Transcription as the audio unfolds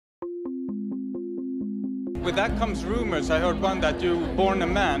With that comes rumors. I heard one that you were born a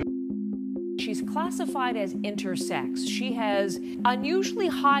man. She's classified as intersex. She has unusually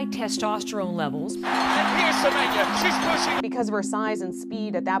high testosterone levels. And here's Semenya. She's pushing. Because of her size and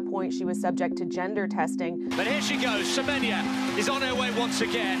speed, at that point, she was subject to gender testing. But here she goes. Semenya is on her way once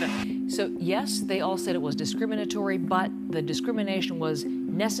again. So yes, they all said it was discriminatory, but the discrimination was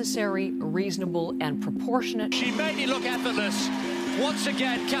necessary, reasonable, and proportionate. She made it look effortless. Once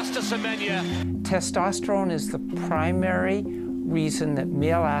again, Caster Semenya. Testosterone is the primary reason that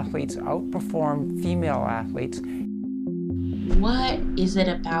male athletes outperform female athletes. What is it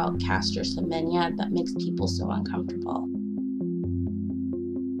about Caster Semenya that makes people so uncomfortable?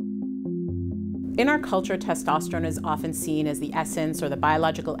 In our culture, testosterone is often seen as the essence or the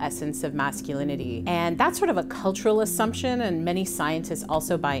biological essence of masculinity. And that's sort of a cultural assumption, and many scientists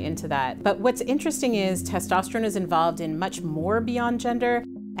also buy into that. But what's interesting is testosterone is involved in much more beyond gender,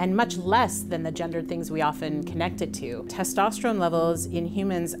 and much less than the gendered things we often connect it to. Testosterone levels in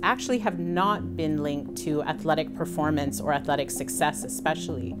humans actually have not been linked to athletic performance or athletic success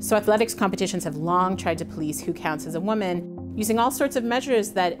especially. So athletics competitions have long tried to police who counts as a woman, using all sorts of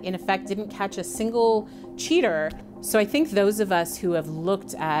measures that in effect didn't catch a single cheater. So I think those of us who have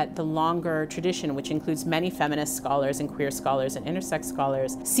looked at the longer tradition, which includes many feminist scholars and queer scholars and intersex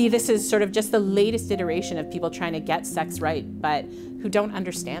scholars, see this as sort of just the latest iteration of people trying to get sex right, but who don't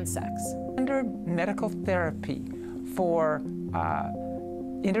understand sex. Under medical therapy for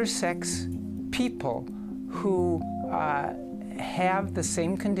intersex people who have the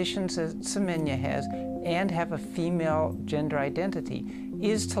same conditions as Semenya has and have a female gender identity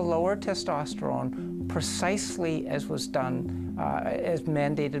is to lower testosterone precisely as was done, as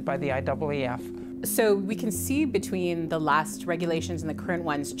mandated by the IAAF. So we can see between the last regulations and the current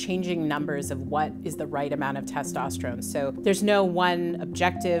ones changing numbers of what is the right amount of testosterone. So there's no one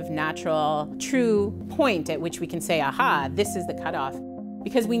objective, natural, true point at which we can say, aha, this is the cutoff.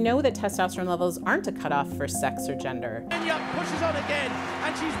 Because we know that testosterone levels aren't a cutoff for sex or gender. Semenya pushes on again,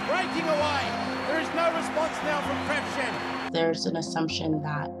 and she's breaking away. There is no response now from Krebshen. There's an assumption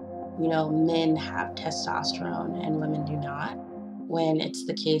that, you know, men have testosterone and women do not, when it's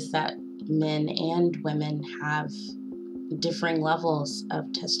the case that men and women have differing levels of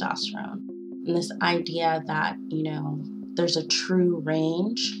testosterone. And this idea that, you know, there's a true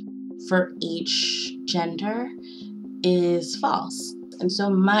range for each gender is false. And so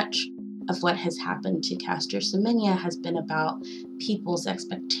much of what has happened to Caster Semenya has been about people's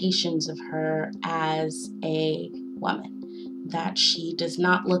expectations of her as a woman, that she does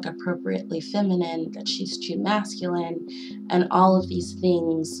not look appropriately feminine, that she's too masculine, and all of these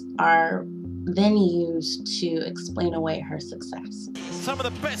things are then used to explain away her success. Some of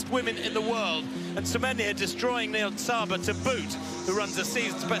the best women in the world, and Semenya destroying Neil Saba to boot, who runs a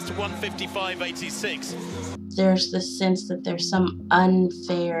season's best of 155.86. There's this sense that there's some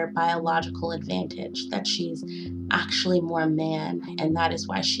unfair biological advantage, that she's actually more man, and that is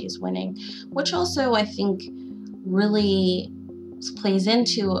why she's winning, which also I think really plays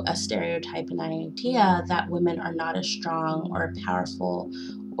into a stereotype and an idea that women are not as strong or powerful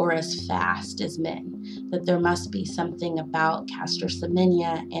or as fast as men, that there must be something about Caster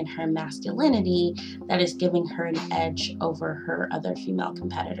Semenya and her masculinity that is giving her an edge over her other female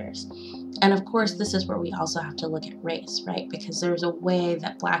competitors. And of course, this is where we also have to look at race, right? Because there's a way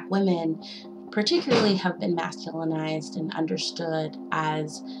that Black women particularly have been masculinized and understood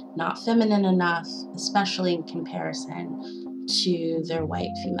as not feminine enough, especially in comparison to their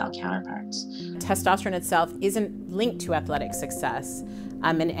white female counterparts. Testosterone itself isn't linked to athletic success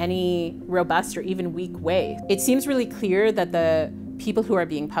in any robust or even weak way. It seems really clear that the people who are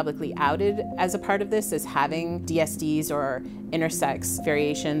being publicly outed as a part of this as having DSDs or intersex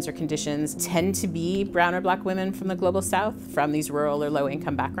variations or conditions tend to be brown or Black women from the global South, from these rural or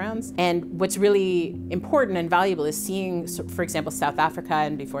low-income backgrounds. And what's really important and valuable is seeing, for example, South Africa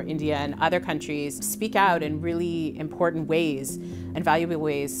and before India and other countries speak out in really important ways and valuable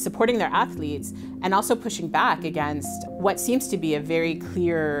ways, supporting their athletes and also pushing back against what seems to be a very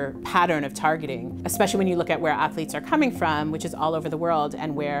clear pattern of targeting, especially when you look at where athletes are coming from, which is all over the world,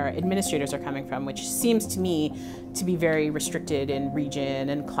 and where administrators are coming from, which seems to me to be very restricted in region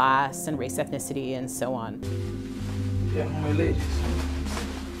and class and race, ethnicity, and so on. Yeah, I'm a lady.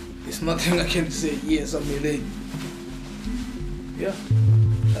 It's nothing I can say, yes, I'm a lady. Yeah,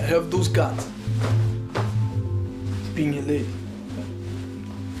 I have those cards. Being a lady.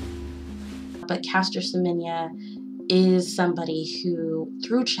 But Caster Semenya is somebody who,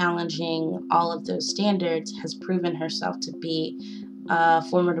 through challenging all of those standards, has proven herself to be a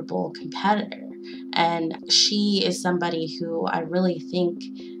formidable competitor. And she is somebody who I really think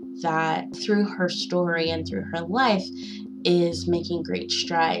that through her story and through her life is making great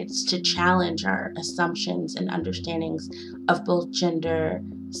strides to challenge our assumptions and understandings of both gender,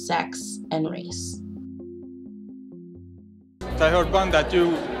 sex, and race. I heard one that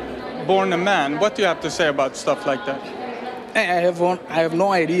you born a man. What do you have to say about stuff like that? I have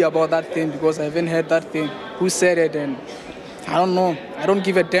no idea about that thing because I haven't heard that thing. Who said it? And I don't know. I don't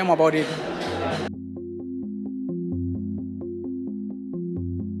give a damn about it.